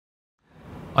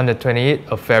On the 28th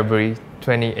of February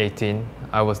 2018,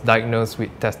 I was diagnosed with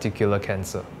testicular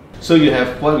cancer. So you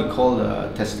have what we call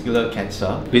testicular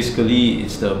cancer. Basically,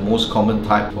 it's the most common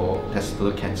type of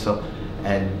testicular cancer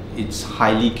and it's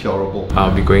highly curable.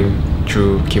 I'll be going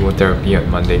through chemotherapy on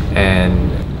Monday,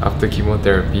 and after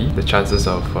chemotherapy, the chances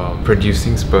of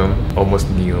producing sperm almost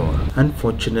nil.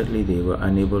 Unfortunately, they were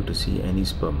unable to see any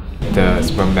sperm. The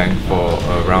sperm bank for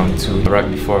round 2, right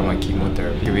before my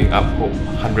chemotherapy. Giving up hope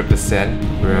 100%.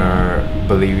 We're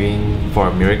believing for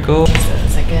a miracle. The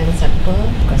second sample,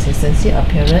 consistency,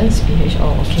 appearance, pH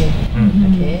all okay.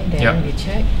 Okay, then we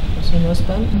check, also no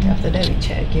sperm. After that we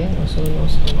check again, also no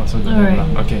sperm. Also no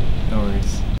sperm. Okay, no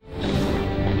worries.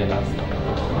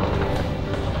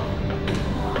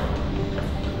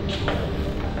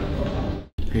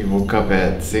 We woke up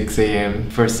at 6 AM.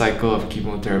 First cycle of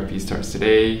chemotherapy starts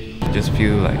today. Just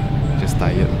feel like just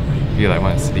tired. Feel like I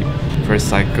want to sleep. First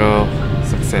cycle,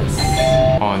 success.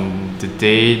 On the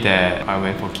day that I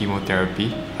went for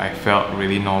chemotherapy, I felt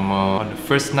really normal. On the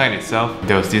first night itself,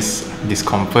 there was this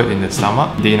discomfort in the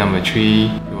stomach. Day number 3,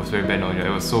 it was very bad. It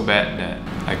was so bad that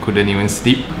I couldn't even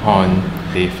sleep. On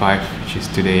day 5, which is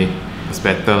today, it's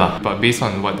better lah. But based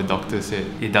on what the doctor said,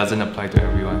 it doesn't apply to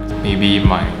everyone. Maybe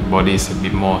my body is a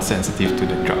bit more sensitive to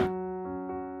the drug.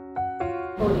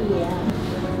 Oh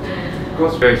yeah.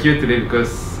 Because we're here today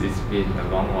because it's been a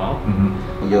long while.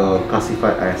 You're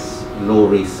classified as low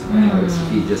risk.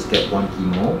 You just get one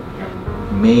chemo.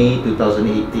 May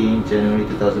 2018, January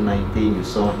 2019, you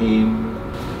saw him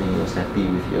and he was happy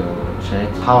with your check.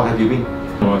 How have you been?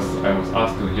 I was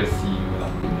asked to just see you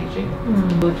lah. Imaging?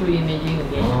 Go through imaging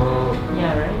again.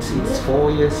 Yeah, right? It's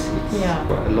 4 years, it's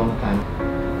quite a long time.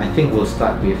 I think we'll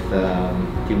start with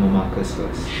tumor markers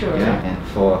first. Sure. Yeah? And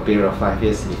for a period of 5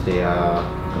 years, if they are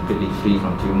completely free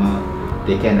from tumor,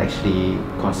 they can actually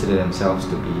consider themselves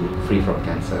to be free from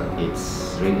cancer.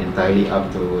 It's really entirely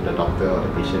up to the doctor or the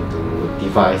patient to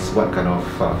devise what kind of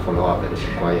follow-up that is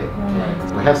required.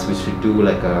 Perhaps we should do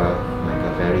like a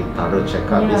very thorough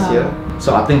checkup this year.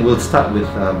 So I think we'll start with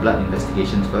blood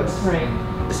investigations first. Right.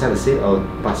 Just have a seat, I'll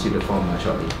pass you the form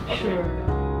shortly. Sure.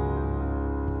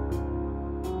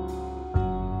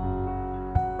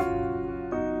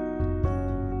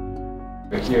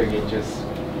 We're here again just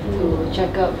To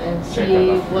check up and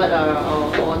see what are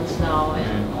our odds now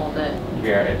and all that.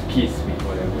 we are at peace with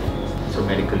whatever it is. So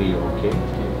medically you're okay?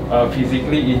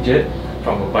 Physically injured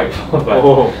from a bike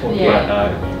fall,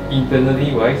 but,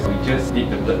 internally wise, we just did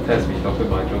the blood test with Dr.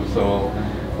 Bajo. So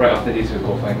right after this, we'll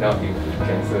go find out if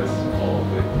cancer is all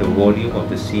good. The volume of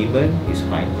the semen is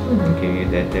fine. Okay,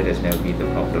 that has never been the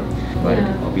problem. But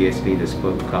obviously the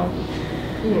sperm count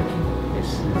is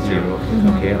 0.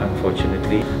 Okay,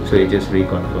 unfortunately. So it just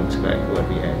reconfirms back what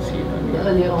we had seen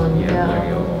Earlier on.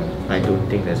 earlier on. I don't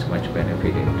think there's much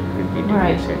benefit in repeating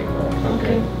this anymore.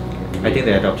 Okay. I think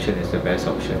the adoption is the best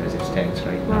option as it stands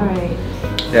right now. Right.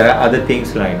 There are other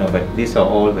things like, but these are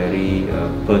all very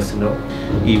personal.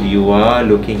 If you are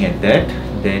looking at that,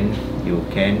 then you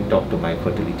can talk to my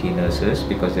fertility nurses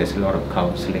because there's a lot of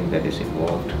counseling that is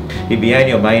involved. If behind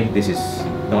your mind this is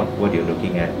not what you're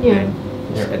looking at, then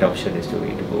adoption is the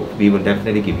way to go. We will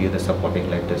definitely give you the supporting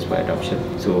letters for adoption.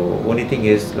 So only thing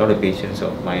is, a lot of patients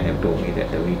of mine have told me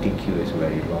that the waiting queue is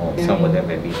very long. Some of them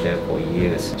have been there for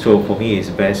years. So for me, it's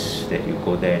best that you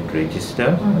go there and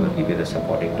register. I will give you the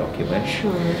supporting document.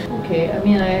 Sure. Okay. I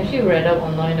mean, I actually read up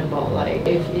online about like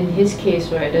if in his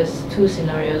case, right, there's 2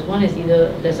 scenarios. One is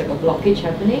either there's like a blockage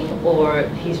happening or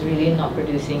he's really not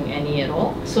producing any at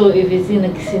all. So if it's in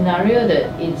a scenario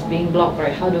that it's being blocked,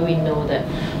 right, how do we know that?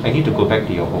 I need to go back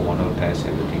to your hormonal test,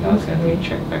 everything else, and we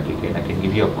check back again. I can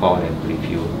give you a call and brief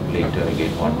you later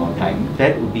again one more time.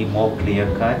 That would be more clear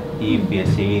cut if we are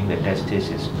saying the testis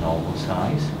is normal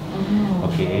size,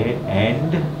 okay,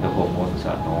 and the hormones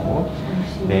are normal.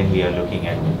 Then we are looking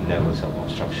at levels of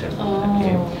obstruction.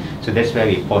 Okay, so that's where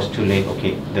we postulate.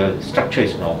 Okay, the structure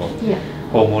is normal.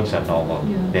 Hormones are normal.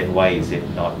 Then why is it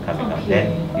not coming up?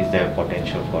 Then is there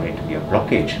potential for it to be a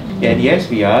blockage? And yes,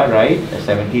 we are right.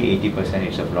 70–80%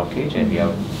 is a blockage, and we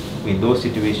are in those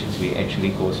situations we actually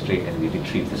go straight and we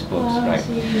retrieve the sperms, right?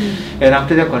 And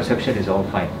after the conception is all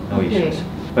fine, no issues.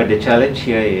 But the challenge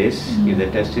here is if the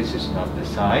testis is not the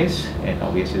size and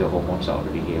obviously the hormones are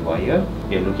already haywire,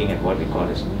 we are looking at what we call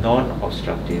as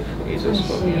non-obstructive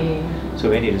azoospermia. So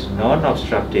when it is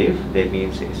non-obstructive, that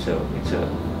means it's a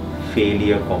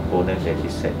failure component that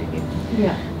is setting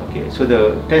in. Okay, so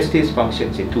the testis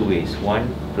functions in 2 ways.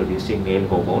 One, producing male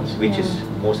hormones, which is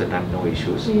most of the time no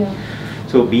issues.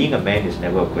 So being a man is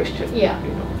never a question.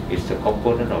 It's the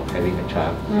component of having a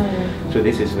child. Right. So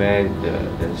this is where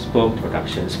the sperm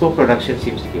production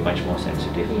seems to be much more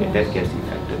sensitive, and that gets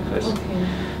affected first. Okay.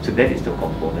 So that is the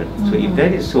component. So if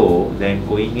that is so, then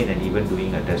going in and even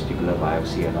doing a testicular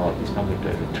biopsy and all is not going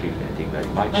to retrieve anything very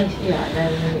much. Yeah, that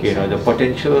makes You know, the sense.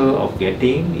 potential of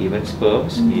getting even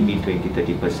sperms may be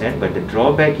 20-30%, but the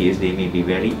drawback is they may be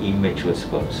very immature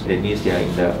sperms. That means they are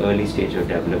in the early stage of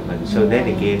development. So then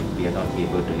again, we are not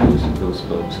able to use those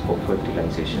sperms for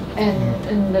fertilization.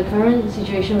 And the current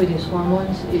situation with his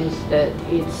hormones is that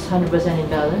it's 100%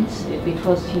 imbalance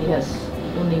because he has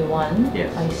only one.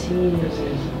 Yes. I see.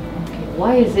 Okay.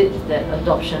 Why is it that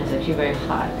adoption is actually very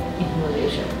hard in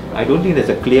Malaysia? I don't think there's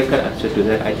a clear-cut answer to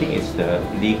that. I think it's the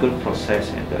legal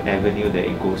process and the avenue that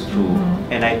it goes through.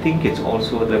 And I think it's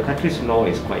also the country's law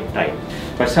is quite tight.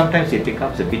 But sometimes it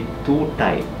becomes a bit too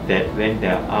tight that when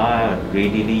there are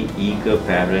readily eager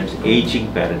parents,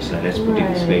 aging parents, let's put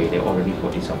it this way, they're already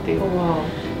 40-something. Oh, wow.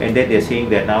 And then they're saying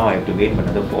that now I have to wait for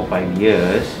another 4 or 5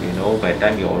 years, you know, by the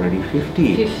time you're already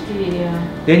 50. 50,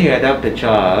 yeah. Then you adopt a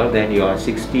child, then you are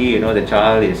 60, you know, the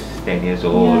child is 10 years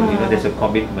old, you know, there's a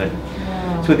commitment.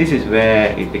 Yeah. So this is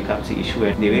where it becomes the issue,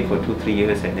 and they wait for 2-3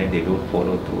 years and then they don't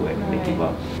follow through and they give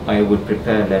up. I would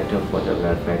prepare a letter for the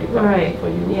welfare department for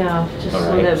you. Yeah, just so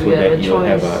Alright, that we have a you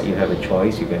choice. you have a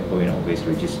choice. You can go and always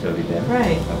register with them.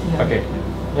 Right. Yeah. Okay.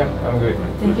 Yeah, I'm good.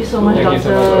 Thank you so much, Thank you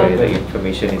doctor. so much. The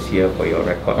information is here for your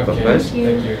record Okay. purpose, Thank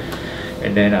you. Thank you.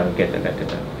 and then I'll get the letter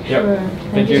done. Yep. Sure.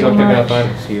 Thank you, so Dr. much.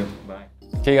 Ganapan. See you. Bye.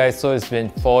 Okay guys, so it's been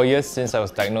 4 years since I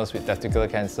was diagnosed with testicular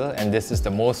cancer, and this is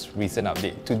the most recent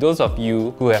update. To those of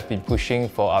you who have been pushing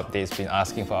for updates, been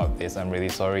asking for updates, I'm really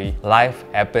sorry. Life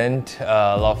happened,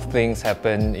 a lot of things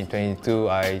happened. In 22,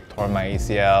 I tore my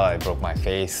ACL, I broke my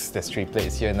face, there's 3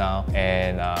 plates here now,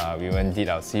 and we went and did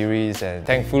our series, and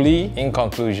thankfully, in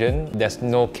conclusion, there's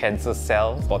no cancer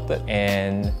cell spotted,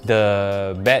 and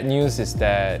the bad news is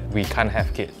that we can't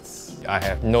have kids. I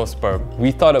have no sperm.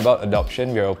 We thought about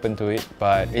adoption, we're open to it,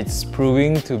 but it's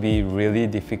proving to be really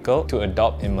difficult to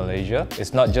adopt in Malaysia.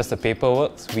 It's not just the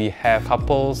paperwork. We have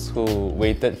couples who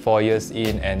waited 4 years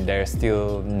in and there's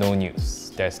still no news.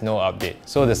 There's no update.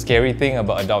 So the scary thing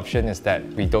about adoption is that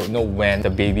we don't know when the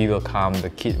baby will come, the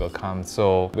kid will come.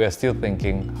 So we're still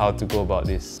thinking how to go about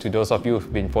this. To those of you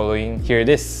who've been following, here it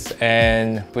is.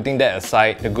 And putting that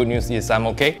aside, the good news is I'm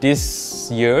okay.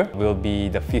 This year will be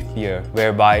the 5th year,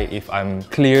 whereby if I'm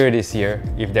clear this year,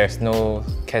 if there's no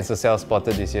cancer cell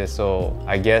spotted this year, so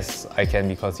I guess I can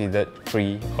be considered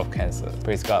free of cancer.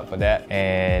 Praise God for that.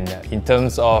 And in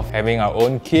terms of having our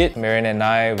own kid, Marian and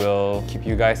I will keep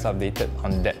you guys updated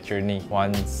on that journey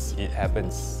once it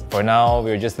happens. For now,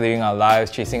 we're just living our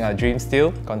lives, chasing our dreams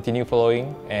still. Continue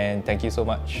following, and thank you so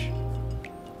much.